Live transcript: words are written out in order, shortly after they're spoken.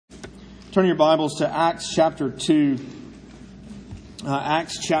Turn your Bibles to Acts chapter 2.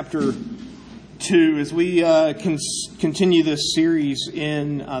 Acts chapter 2. As we continue this series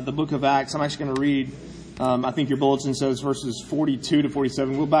in the book of Acts, I'm actually going to read, I think your bulletin says verses 42 to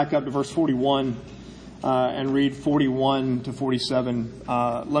 47. We'll back up to verse 41 and read 41 to 47.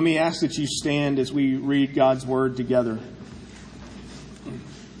 Let me ask that you stand as we read God's Word together.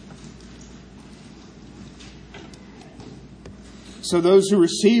 So those who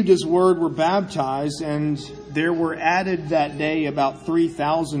received His word were baptized, and there were added that day about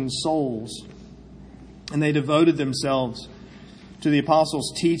 3,000 souls. And they devoted themselves to the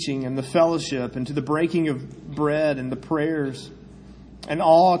apostles' teaching and the fellowship and to the breaking of bread and the prayers. And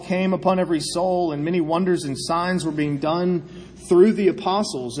awe came upon every soul, and many wonders and signs were being done through the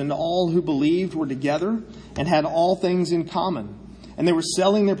apostles. And all who believed were together and had all things in common. And they were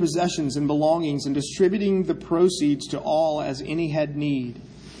selling their possessions and belongings and distributing the proceeds to all as any had need.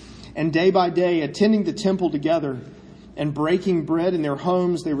 And day by day, attending the temple together and breaking bread in their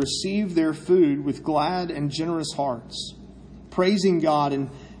homes, they received their food with glad and generous hearts, praising God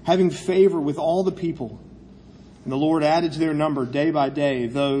and having favor with all the people. And the Lord added to their number day by day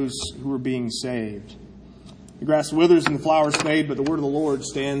those who were being saved. The grass withers and the flowers fade, but the word of the Lord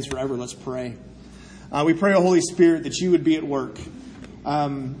stands forever. Let's pray. We pray, O Holy Spirit, that you would be at work.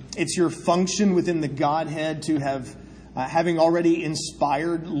 It's your function within the Godhead to have, having already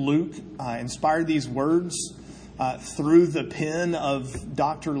inspired Luke, inspired these words through the pen of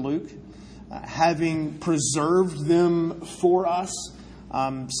Dr. Luke, having preserved them for us,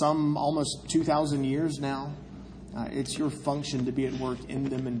 some almost 2,000 years now. It's your function to be at work in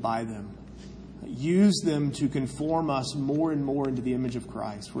them and by them. Use them to conform us more and more into the image of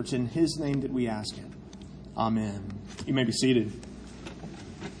Christ, for it's in His name that we ask it. Amen. You may be seated.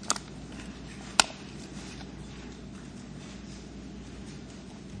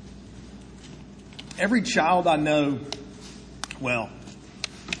 Every child I know, well,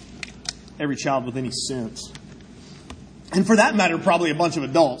 every child with any sense, and for that matter, probably a bunch of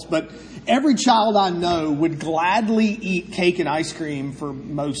adults, but every child I know would gladly eat cake and ice cream for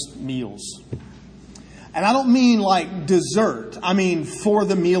most meals. And I don't mean like dessert. I mean for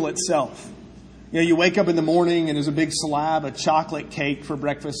the meal itself. You know, you wake up in the morning and there's a big slab of chocolate cake for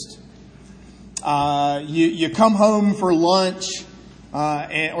breakfast. You come home for lunch.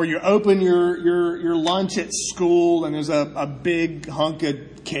 Or you open your lunch at school and there's a big hunk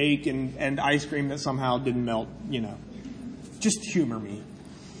of cake and ice cream that somehow didn't melt, you know. Just humor me.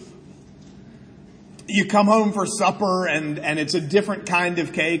 You come home for supper and it's a different kind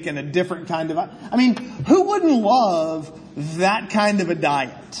of cake and a different kind of... I mean, who wouldn't love that kind of a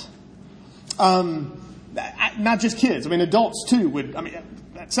diet? Not just kids. I mean, adults too would... I mean,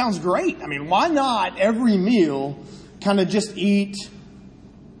 that sounds great. I mean, why not every meal kind of just eat...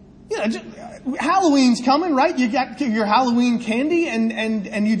 You know, Halloween's coming, right? You got your Halloween candy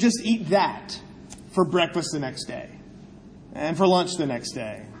and you just eat that for breakfast the next day and for lunch the next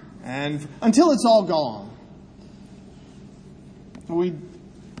day and until it's all gone. We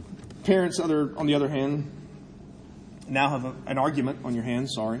parents, on the other hand, now have an argument on your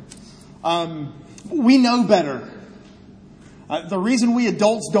hands. Sorry. We know better. The reason we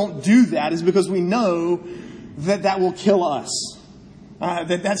adults don't do that is because we know that will kill us.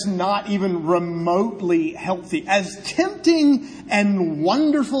 That's not even remotely healthy. As tempting and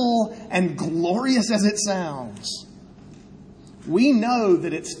wonderful and glorious as it sounds, we know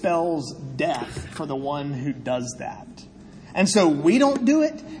that it spells death for the one who does that. And so we don't do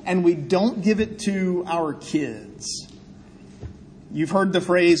it, and we don't give it to our kids. You've heard the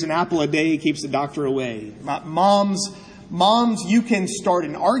phrase, an apple a day keeps the doctor away. Moms, you can start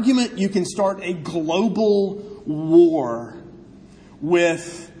an argument, you can start a global war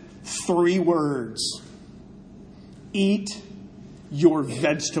with 3 words. Eat your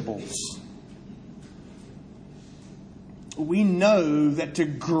vegetables. We know that to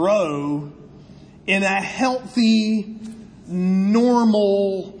grow in a healthy,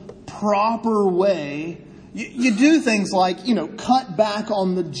 normal, proper way, you do things like, you know, cut back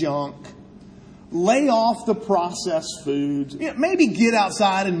on the junk, lay off the processed foods, you know, maybe get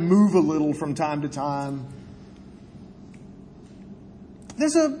outside and move a little from time to time.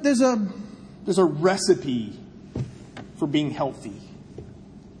 There's a recipe for being healthy,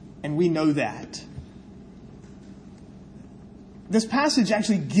 and we know that. This passage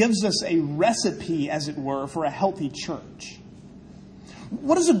actually gives us a recipe, as it were, for a healthy church.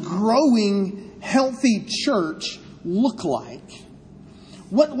 What does a growing, healthy church look like?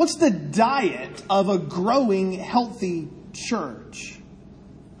 What's the diet of a growing, healthy church?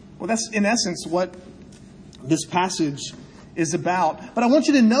 Well, that's in essence what this passage is about. But I want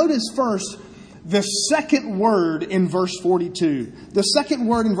you to notice first the second word in verse 42. The second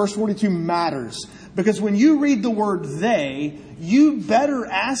word in verse 42 matters. Because when you read the word they, you better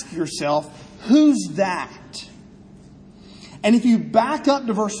ask yourself, who's that? And if you back up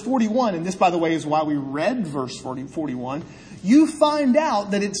to verse 41, and this, by the way, is why we read verse 41, you find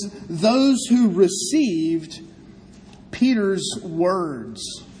out that it's those who received Peter's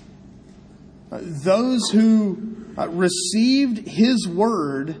words. Those who received his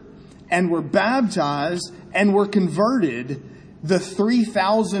word and were baptized and were converted, the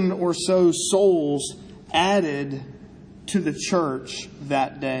 3,000 or so souls added to the church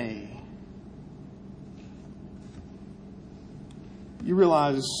that day. You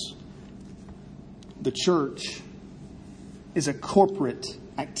realize the church is a corporate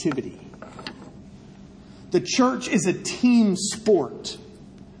activity. The church is a team sport.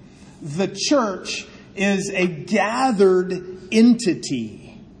 The church is a gathered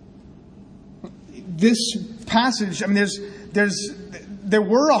entity. This passage, there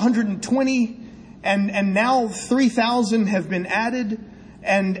were 120 and now 3,000 have been added,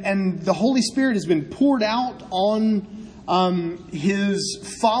 and the Holy Spirit has been poured out on his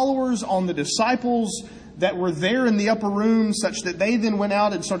followers, on the disciples that were there in the upper room, such that they then went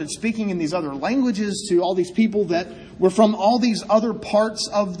out and started speaking in these other languages to all these people that were from all these other parts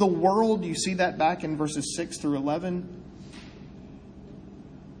of the world. You see that back in verses 6 through 11.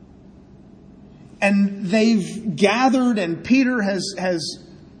 And they've gathered, and Peter has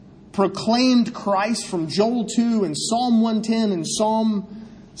proclaimed Christ from Joel 2 and Psalm 110 and Psalm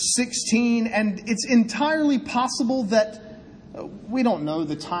 16. And it's entirely possible that we don't know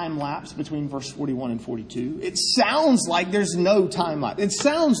the time lapse between verse 41 and 42. It sounds like there's no time lapse. It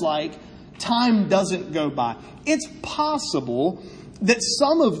sounds like time doesn't go by. It's possible that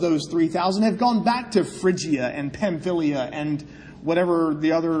some of those 3,000 have gone back to Phrygia and Pamphylia and whatever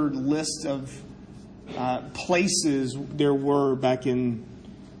the other list of places there were back in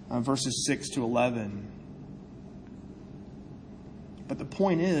verses 6 to 11. But the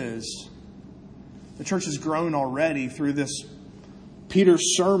point is, the church has grown already through this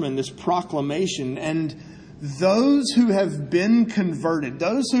Peter's sermon, this proclamation, and those who have been converted,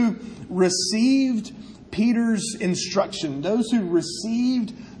 those who received Peter's instruction, those who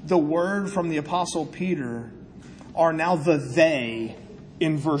received the word from the Apostle Peter, are now the they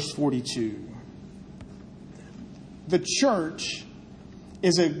in verse 42. The church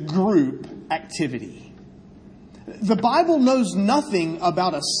is a group activity. The Bible knows nothing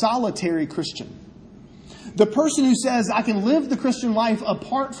about a solitary Christian. The person who says, I can live the Christian life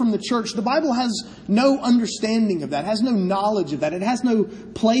apart from the church, the Bible has no understanding of that, has no knowledge of that. It has no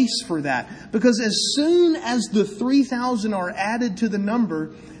place for that. Because as soon as the 3,000 are added to the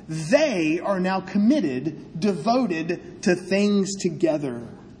number, they are now committed, devoted to things together.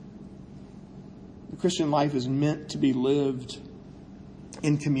 The Christian life is meant to be lived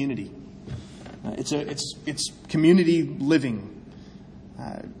in community. It's community living.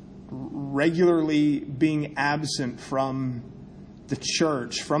 Regularly being absent from the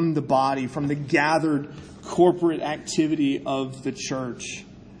church, from the body, from the gathered corporate activity of the church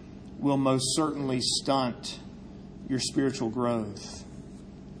will most certainly stunt your spiritual growth.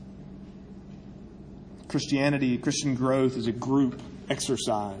 Christianity, Christian growth is a group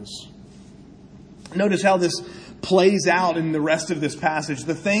exercise. Notice how this plays out in the rest of this passage.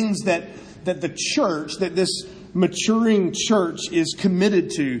 The things that the church, that this maturing church is committed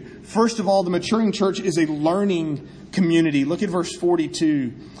to. First of all, the maturing church is a learning community. Look at verse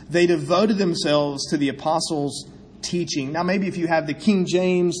 42. They devoted themselves to the apostles' teaching. Now, maybe if you have the King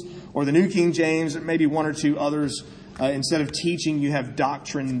James or the New King James, maybe one or two others, instead of teaching, you have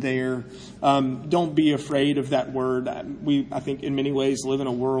doctrine there. Don't be afraid of that word. I think, in many ways, live in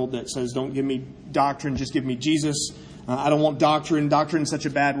a world that says, don't give me doctrine, just give me Jesus. I don't want doctrine. Doctrine is such a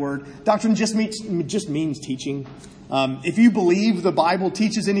bad word. Doctrine just means teaching. If you believe the Bible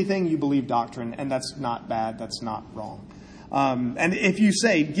teaches anything, you believe doctrine. And that's not bad. That's not wrong. And if you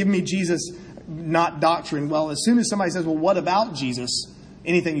say, give me Jesus, not doctrine, well, as soon as somebody says, well, what about Jesus?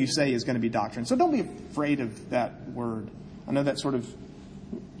 Anything you say is going to be doctrine. So don't be afraid of that word. I know that's sort of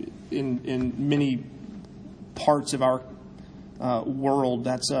in many parts of our world,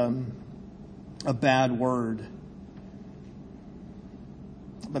 that's a bad word.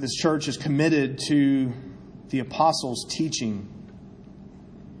 But this church is committed to the apostles' teaching.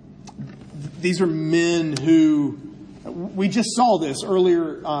 These are men who, we just saw this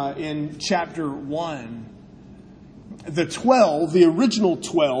earlier in chapter 1. The 12, the original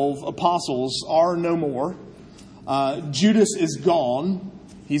 12 apostles are no more. Judas is gone.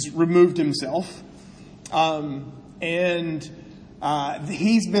 He's removed himself. And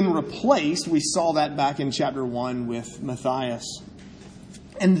he's been replaced. We saw that back in chapter 1 with Matthias.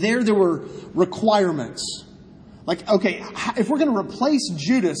 And there were requirements. Like, okay, if we're going to replace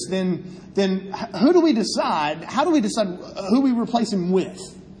Judas, then who do we decide? How do we decide who we replace him with?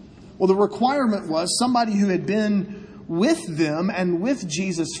 Well, the requirement was somebody who had been with them and with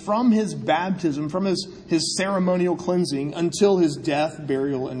Jesus from his baptism, from his ceremonial cleansing until his death,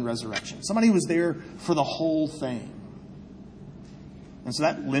 burial, and resurrection. Somebody who was there for the whole thing. And so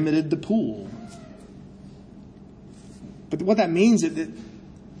that limited the pool. But what that means is that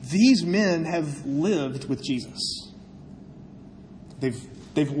these men have lived with Jesus.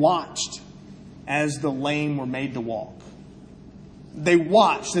 They've watched as the lame were made to walk. They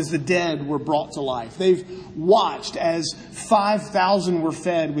watched as the dead were brought to life. They've watched as 5,000 were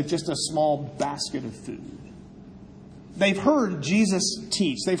fed with just a small basket of food. They've heard Jesus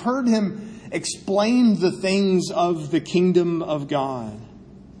teach. They've heard him explain the things of the kingdom of God.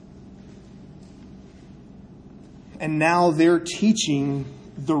 And now they're teaching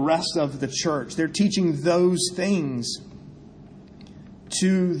the rest of the church. They're teaching those things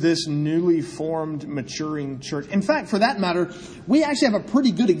to this newly formed, maturing church. In fact, for that matter, we actually have a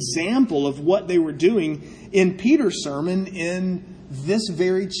pretty good example of what they were doing in Peter's sermon in this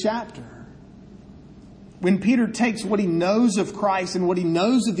very chapter. When Peter takes what he knows of Christ and what he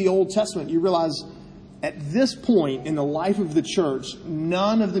knows of the Old Testament, you realize at this point in the life of the church,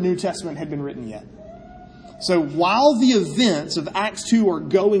 none of the New Testament had been written yet. So while the events of Acts 2 are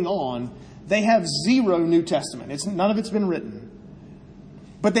going on, they have zero New Testament. None of it's been written.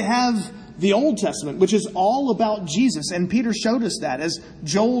 But they have the Old Testament, which is all about Jesus. And Peter showed us that, as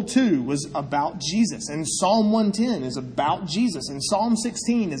Joel 2 was about Jesus. And Psalm 110 is about Jesus. And Psalm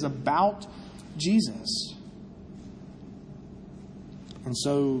 16 is about Jesus. And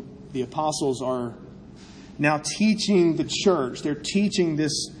so the apostles are now teaching the church. They're teaching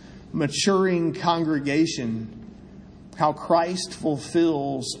this maturing congregation how Christ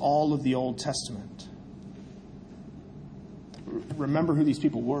fulfills all of the Old Testament. Remember who these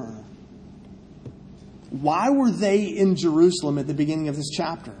people were. Why were they in Jerusalem at the beginning of this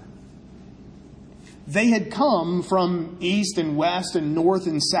chapter? They had come from east and west and north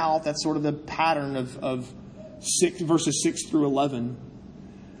and south. That's sort of the pattern of verses 6 through 11.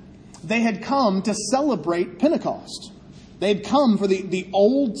 They had come to celebrate Pentecost. They had come for the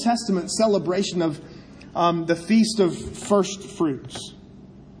Old Testament celebration of the Feast of First Fruits,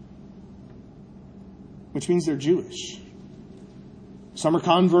 which means they're Jewish. Some are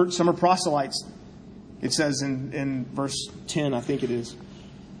converts, some are proselytes. It says in verse 10, I think it is.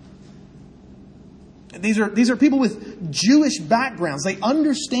 These are people with Jewish backgrounds. They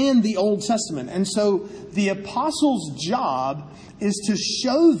understand the Old Testament. And so the apostles' job is to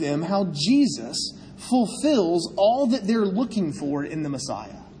show them how Jesus fulfills all that they're looking for in the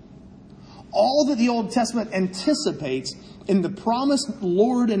Messiah. All that the Old Testament anticipates in the promised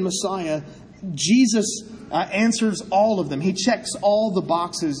Lord and Messiah, Jesus answers all of them. He checks all the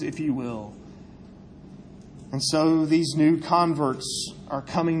boxes, if you will. And so these new converts are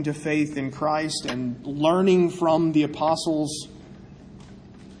coming to faith in Christ and learning from the apostles,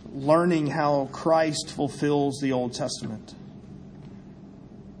 learning how Christ fulfills the Old Testament.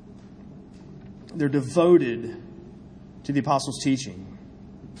 They're devoted to the apostles' teaching.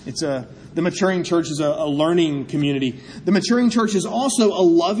 The maturing church is a learning community. The maturing church is also a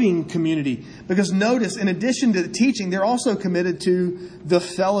loving community. Because notice, in addition to the teaching, they're also committed to the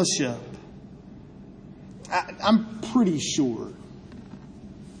fellowship. I'm pretty sure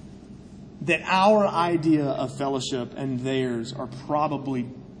that our idea of fellowship and theirs are probably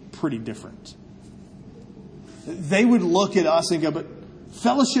pretty different. They would look at us and go, but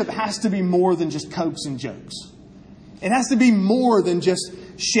fellowship has to be more than just cokes and jokes. It has to be more than just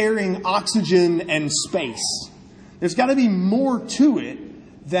sharing oxygen and space. There's got to be more to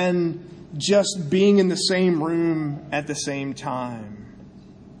it than just being in the same room at the same time.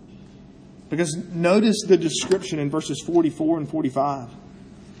 Because notice the description in verses 44 and 45.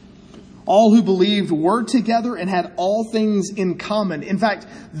 All who believed were together and had all things in common. In fact,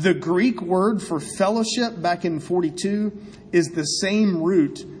 the Greek word for fellowship back in 42 is the same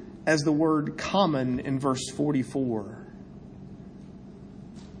root as the word common in verse 44.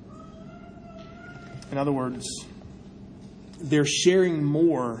 In other words, they're sharing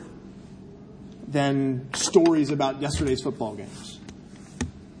more than stories about yesterday's football games.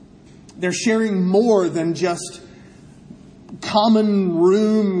 They're sharing more than just common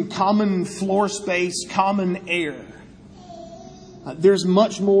room, common floor space, common air. There's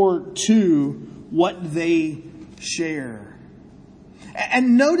much more to what they share.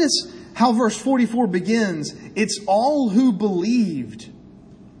 And notice how verse 44 begins. It's all who believed.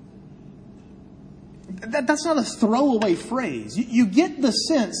 That's not a throwaway phrase. You get the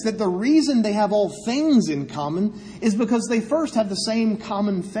sense that the reason they have all things in common is because they first have the same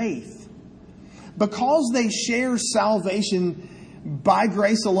common faith. Because they share salvation by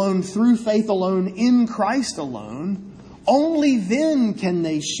grace alone, through faith alone, in Christ alone, only then can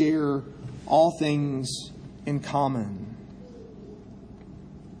they share all things in common.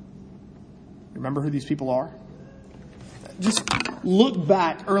 Remember who these people are? Just look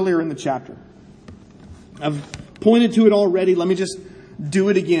back earlier in the chapter. I've pointed to it already. Let me just do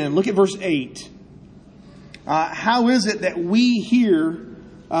it again. Look at verse 8. How is it that we hear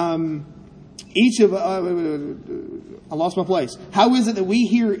each of... I lost my place. How is it that we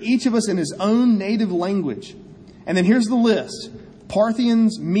hear each of us in his own native language? And then here's the list.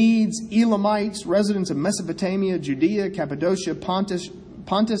 Parthians, Medes, Elamites, residents of Mesopotamia, Judea, Cappadocia, Pontus,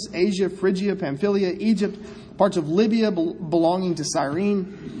 Asia, Phrygia, Pamphylia, Egypt, parts of Libya belonging to Cyrene,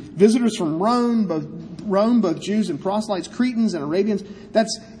 visitors from Rome, both Jews and proselytes, Cretans and Arabians.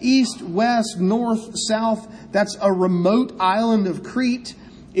 That's east, west, north, south. That's a remote island of Crete.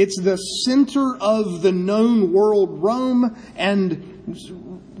 It's the center of the known world, Rome,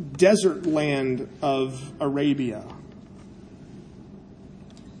 and desert land of Arabia.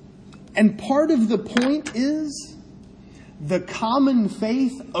 And part of the point is the common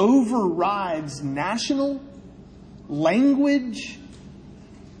faith overrides national, language,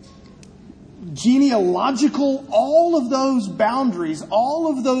 genealogical, all of those boundaries, all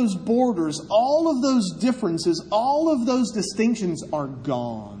of those borders, all of those differences, all of those distinctions are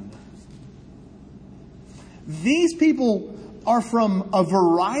gone. These people are from a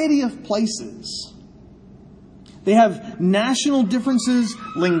variety of places. They have national differences,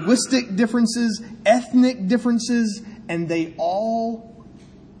 linguistic differences, ethnic differences, and they all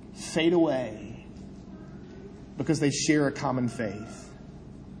fade away because they share a common faith.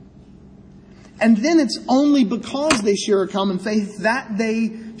 And then it's only because they share a common faith that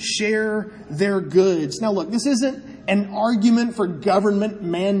they share their goods. Now look, this isn't an argument for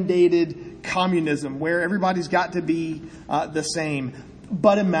government-mandated communism where everybody's got to be the same.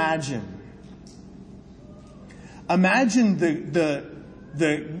 But imagine the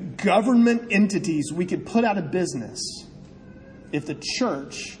government entities we could put out of business if the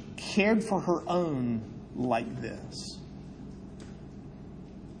church cared for her own like this.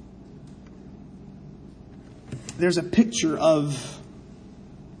 There's a picture of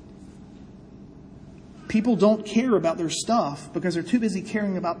people don't care about their stuff because they're too busy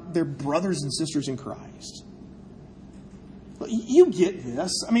caring about their brothers and sisters in Christ. You get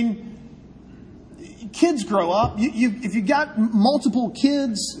this. I mean, kids grow up. If you got multiple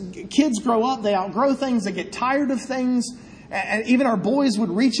kids grow up. They outgrow things. They get tired of things. And even our boys would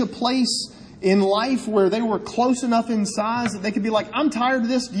reach a place in life where they were close enough in size that they could be like, I'm tired of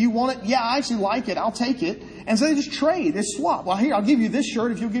this. Do you want it? Yeah, I actually like it. I'll take it. And so they just trade. They swap. Well, here, I'll give you this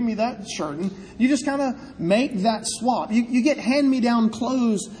shirt if you'll give me that shirt. And you just kind of make that swap. You get hand-me-down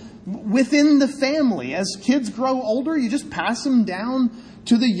clothes within the family. As kids grow older, you just pass them down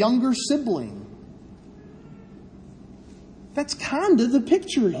to the younger sibling. That's kind of the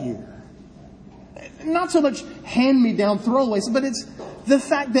picture here. Not so much hand-me-down throwaways, but it's the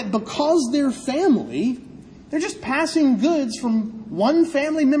fact that because they're family, they're just passing goods from one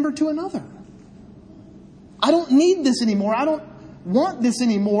family member to another. I don't need this anymore. I don't want this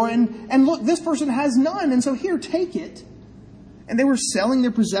anymore. And look, this person has none. And so here, take it. And they were selling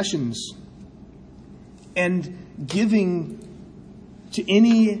their possessions and giving to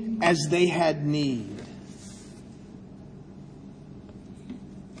any as they had need.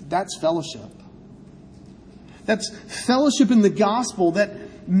 That's fellowship. That's fellowship in the gospel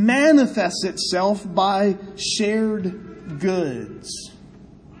that manifests itself by shared goods.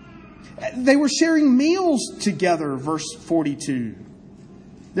 They were sharing meals together, verse 42.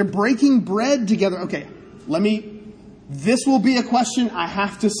 They're breaking bread together. Okay, this will be a question. I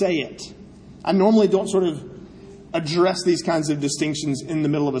have to say it. I normally don't sort of address these kinds of distinctions in the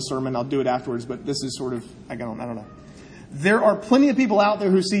middle of a sermon. I'll do it afterwards, but this is sort of, I don't know. There are plenty of people out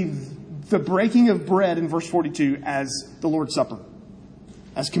there who see the breaking of bread in verse 42 as the Lord's Supper,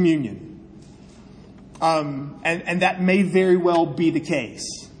 as communion. And that may very well be the case.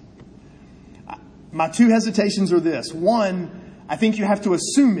 My two hesitations are this. One, I think you have to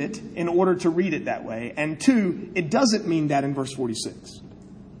assume it in order to read it that way. And two, it doesn't mean that in verse 46.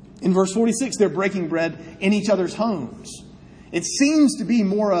 In verse 46, they're breaking bread in each other's homes. It seems to be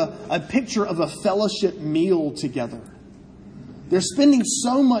more a picture of a fellowship meal together. They're spending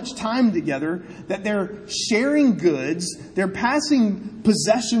so much time together that they're sharing goods, they're passing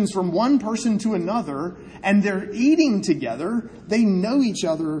possessions from one person to another, and they're eating together. They know each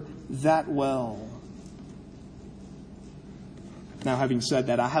other that well. Now, having said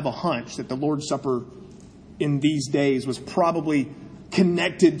that, I have a hunch that the Lord's Supper in these days was probably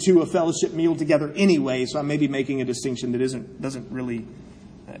connected to a fellowship meal together anyway, so I may be making a distinction that doesn't really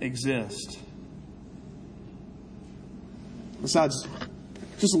exist. Besides,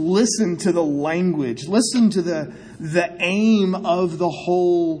 just listen to the language. Listen to the aim of the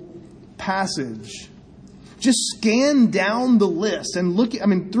whole passage. Just scan down the list and look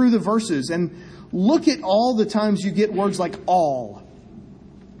at, through the verses and look at all the times you get words like all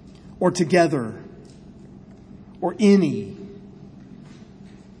or together or any.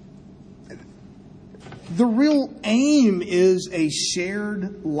 The real aim is a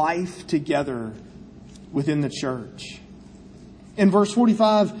shared life together within the church. In verse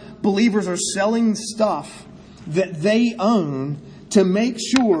 45, believers are selling stuff that they own to make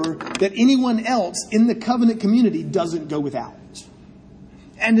sure that anyone else in the covenant community doesn't go without.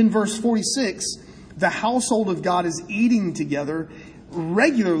 And in verse 46, the household of God is eating together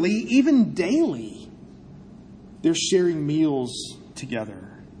regularly, even daily. They're sharing meals together.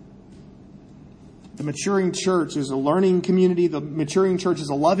 The maturing church is a learning community. The maturing church is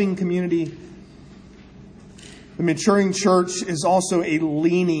a loving community. The maturing church is also a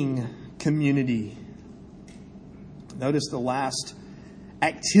leaning community. Notice the last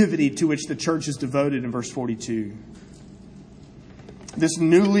activity to which the church is devoted in verse 42. This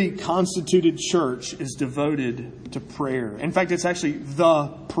newly constituted church is devoted to prayer. In fact, it's actually the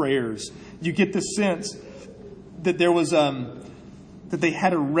prayers. You get the sense that there was that they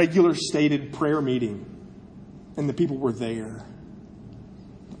had a regular stated prayer meeting and the people were there.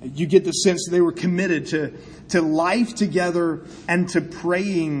 You get the sense that they were committed to life together and to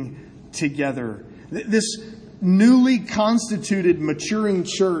praying together. This newly constituted, maturing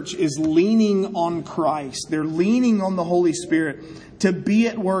church is leaning on Christ. They're leaning on the Holy Spirit to be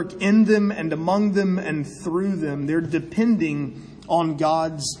at work in them and among them and through them. They're depending on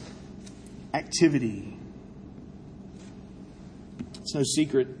God's activity. It's no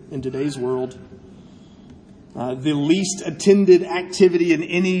secret in today's world. The least attended activity in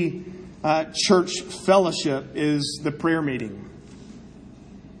any church fellowship is the prayer meeting.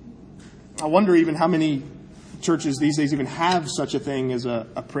 I wonder even how many churches these days even have such a thing as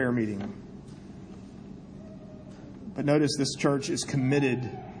a prayer meeting. But notice this church is committed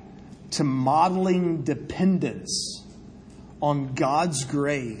to modeling dependence on God's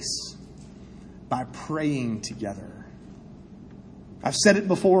grace by praying together. I've said it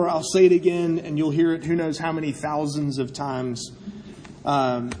before, I'll say it again, and you'll hear it who knows how many thousands of times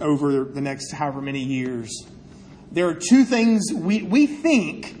over the next however many years. There are two things we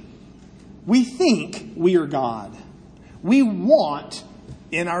think we are God. We want,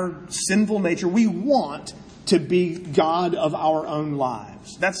 in our sinful nature, we want to be God of our own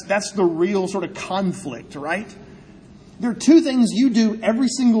lives. That's the real sort of conflict, right? There are two things you do every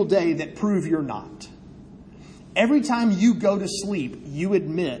single day that prove you're not. Every time you go to sleep, you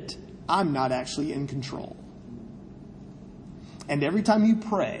admit, I'm not actually in control. And every time you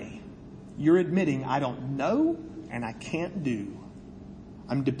pray, you're admitting, I don't know and I can't do.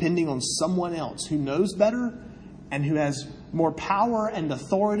 I'm depending on someone else who knows better and who has more power and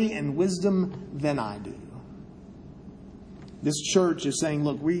authority and wisdom than I do. This church is saying,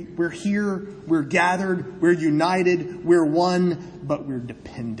 look, we're here, we're gathered, we're united, we're one, but we're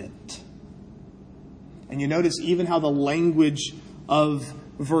dependent. And you notice even how the language of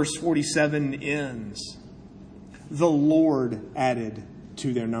verse 47 ends. The Lord added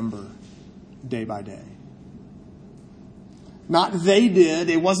to their number day by day. Not they did.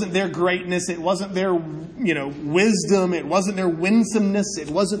 It wasn't their greatness. It wasn't their, wisdom. It wasn't their winsomeness. It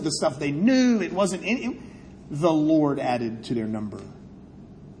wasn't the stuff they knew. It wasn't any. The Lord added to their number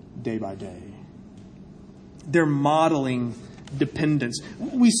day by day. They're modeling dependence.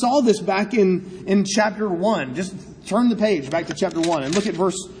 We saw this back in chapter 1. Just turn the page back to chapter 1 and look at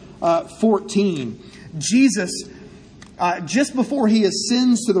verse 14. Jesus, just before he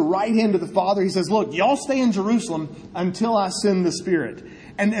ascends to the right hand of the Father, he says, look, y'all stay in Jerusalem until I send the Spirit.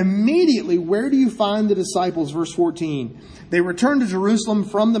 And immediately, where do you find the disciples? Verse 14. They returned to Jerusalem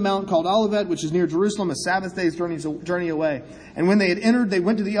from the mount called Olivet, which is near Jerusalem, a Sabbath day's journey away. And when they had entered, they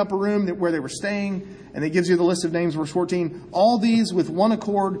went to the upper room where they were staying. And it gives you the list of names, verse 14. All these, with one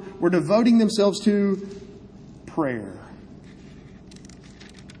accord, were devoting themselves to prayer.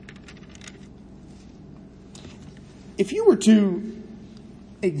 If you were to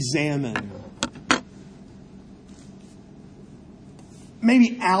examine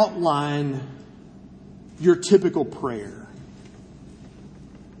maybe outline your typical prayer,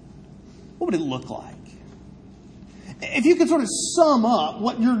 what would it look like? If you could sort of sum up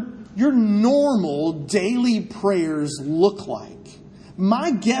what your normal daily prayers look like,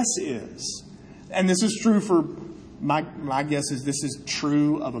 my guess is, and this is true for my guess is this is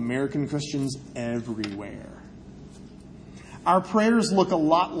true of American Christians everywhere. Our prayers look a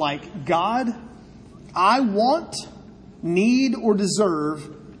lot like, God, I want, need, or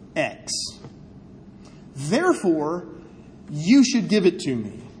deserve X. Therefore, you should give it to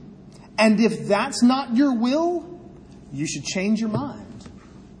me. And if that's not your will, you should change your mind.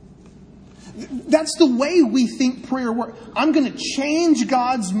 That's the way we think prayer works. I'm going to change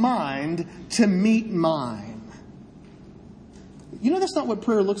God's mind to meet mine. You know, that's not what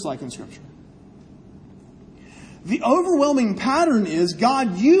prayer looks like in Scripture. The overwhelming pattern is,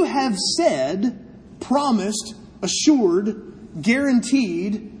 God, you have said, promised, assured,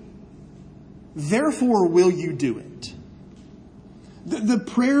 guaranteed, therefore will you do it. The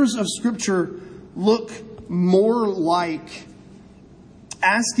prayers of Scripture look more like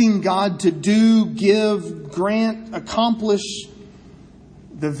asking God to do, give, grant, accomplish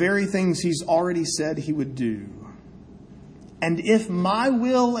the very things He's already said He would do. And if my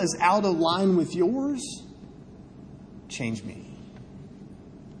will is out of line with yours, change me.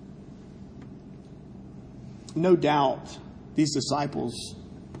 No doubt, these disciples,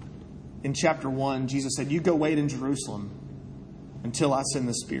 in chapter 1, Jesus said, you go wait in Jerusalem until I send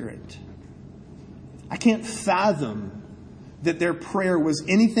the Spirit. I can't fathom that their prayer was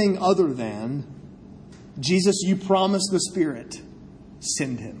anything other than, Jesus, you promised the Spirit,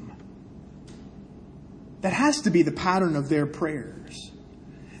 send Him. That has to be the pattern of their prayers.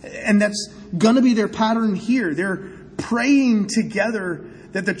 And that's going to be their pattern here. They're praying together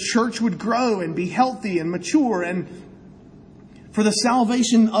that the church would grow and be healthy and mature, and for the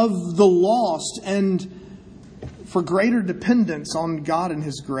salvation of the lost, and for greater dependence on God and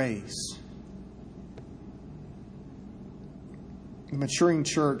His grace. The maturing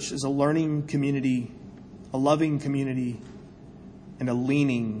church is a learning community, a loving community, and a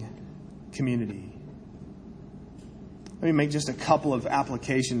leaning community. Let me make just a couple of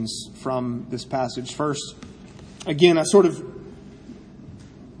applications from this passage. First, again, I sort of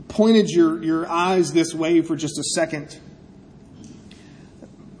pointed your eyes this way for just a second.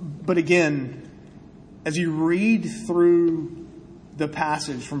 But again, as you read through the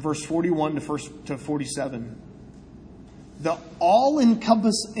passage from verse 41 to 47, the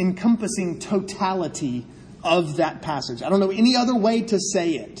all-encompassing totality of that passage, I don't know any other way to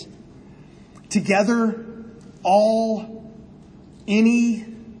say it, together,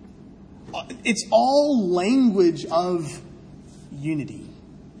 it's all language of unity.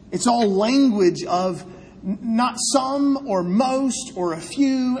 It's all language of not some or most or a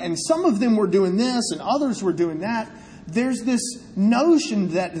few, and some of them were doing this and others were doing that. There's this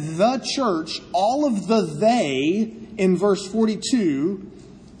notion that the church, all of the they in verse 42,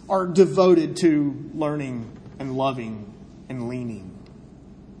 are devoted to learning and loving and leaning.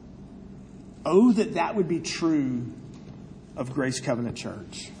 Oh, that would be true of Grace Covenant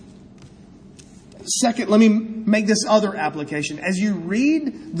Church. Second, let me make this other application. As you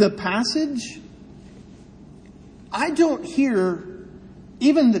read the passage, I don't hear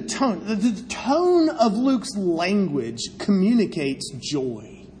even the tone. The tone of Luke's language communicates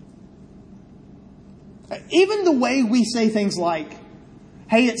joy. Even the way we say things like,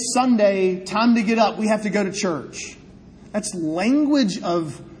 hey, it's Sunday, time to get up, we have to go to church. That's language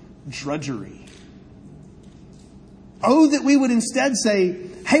of drudgery. Oh, that we would instead say,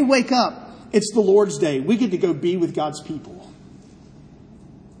 hey, wake up. It's the Lord's Day. We get to go be with God's people.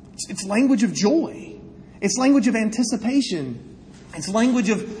 It's language of joy. It's language of anticipation. It's language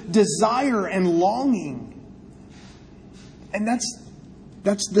of desire and longing. And that's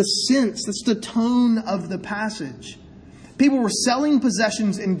the sense, that's the tone of the passage. People were selling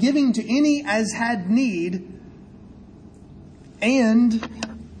possessions and giving to any as had need. And,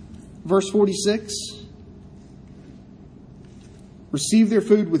 verse 46, receive their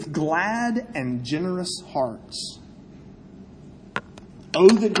food with glad and generous hearts. Oh,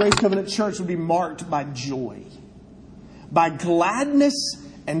 that Grace Covenant Church would be marked by joy, by gladness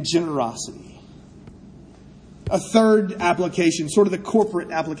and generosity. A third application, sort of the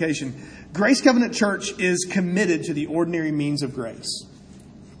corporate application. Grace Covenant Church is committed to the ordinary means of grace.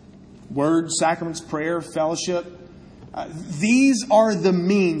 Word, sacraments, prayer, fellowship. These are the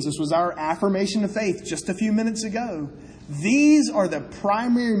means. This was our affirmation of faith just a few minutes ago. These are the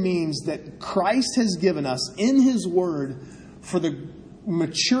primary means that Christ has given us in His Word for the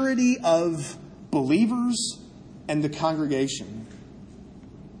maturity of believers and the congregation.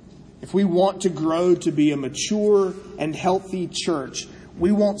 if we want to grow to be a mature and healthy church,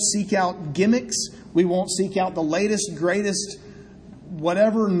 we won't seek out gimmicks. We won't seek out the latest, greatest,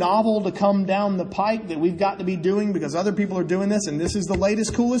 whatever novel to come down the pike that we've got to be doing because other people are doing this and this is the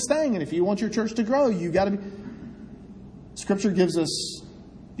latest, coolest thing. And if you want your church to grow, you've got to be... Scripture gives us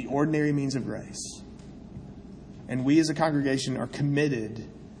the ordinary means of grace. And we as a congregation are committed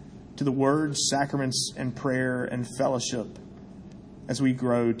to the Word, sacraments, and prayer and fellowship as we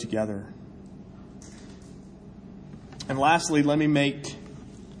grow together. And lastly, let me make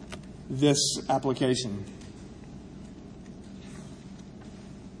this application.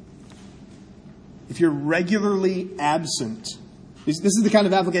 If you're regularly absent, this is the kind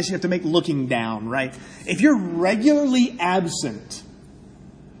of application you have to make looking down, right? If you're regularly absent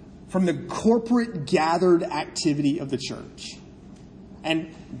from the corporate gathered activity of the church,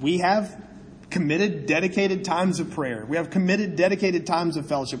 and we have committed, dedicated times of prayer. We have committed, dedicated times of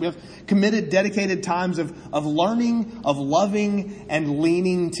fellowship. We have committed, dedicated times of learning, of loving, and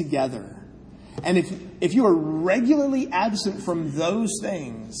leaning together. And if you are regularly absent from those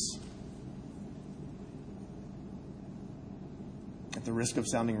things, at the risk of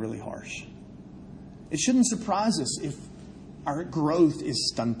sounding really harsh, it shouldn't surprise us if our growth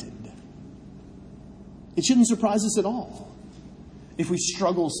is stunted. It shouldn't surprise us at all if we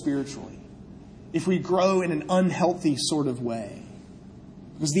struggle spiritually, if we grow in an unhealthy sort of way.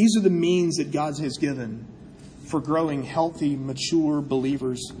 Because these are the means that God has given for growing healthy, mature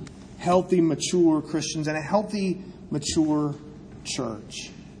believers, healthy, mature Christians, and a healthy, mature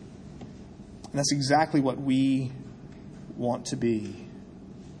church. And that's exactly what we want to be.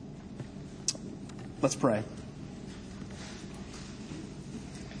 Let's pray.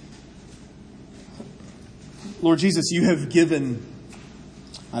 Lord Jesus, you have given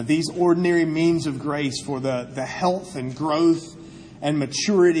these ordinary means of grace for the health and growth and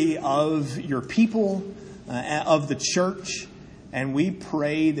maturity of your people, of the church. And we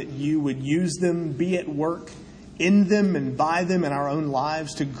pray that you would use them, be at work in them and by them in our own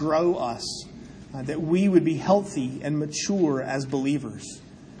lives to grow us, that we would be healthy and mature as believers,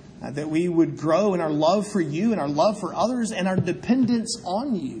 that we would grow in our love for you and our love for others and our dependence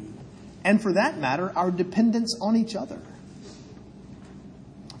on you. And for that matter, our dependence on each other.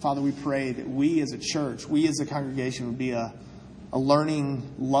 Father, we pray that we as a church, we as a congregation would be a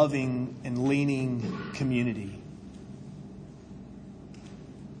learning, loving, and leaning community.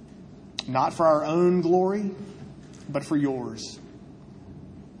 Not for our own glory, but for yours.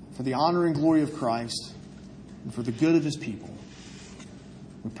 For the honor and glory of Christ and for the good of his people.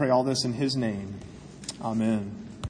 We pray all this in his name. Amen.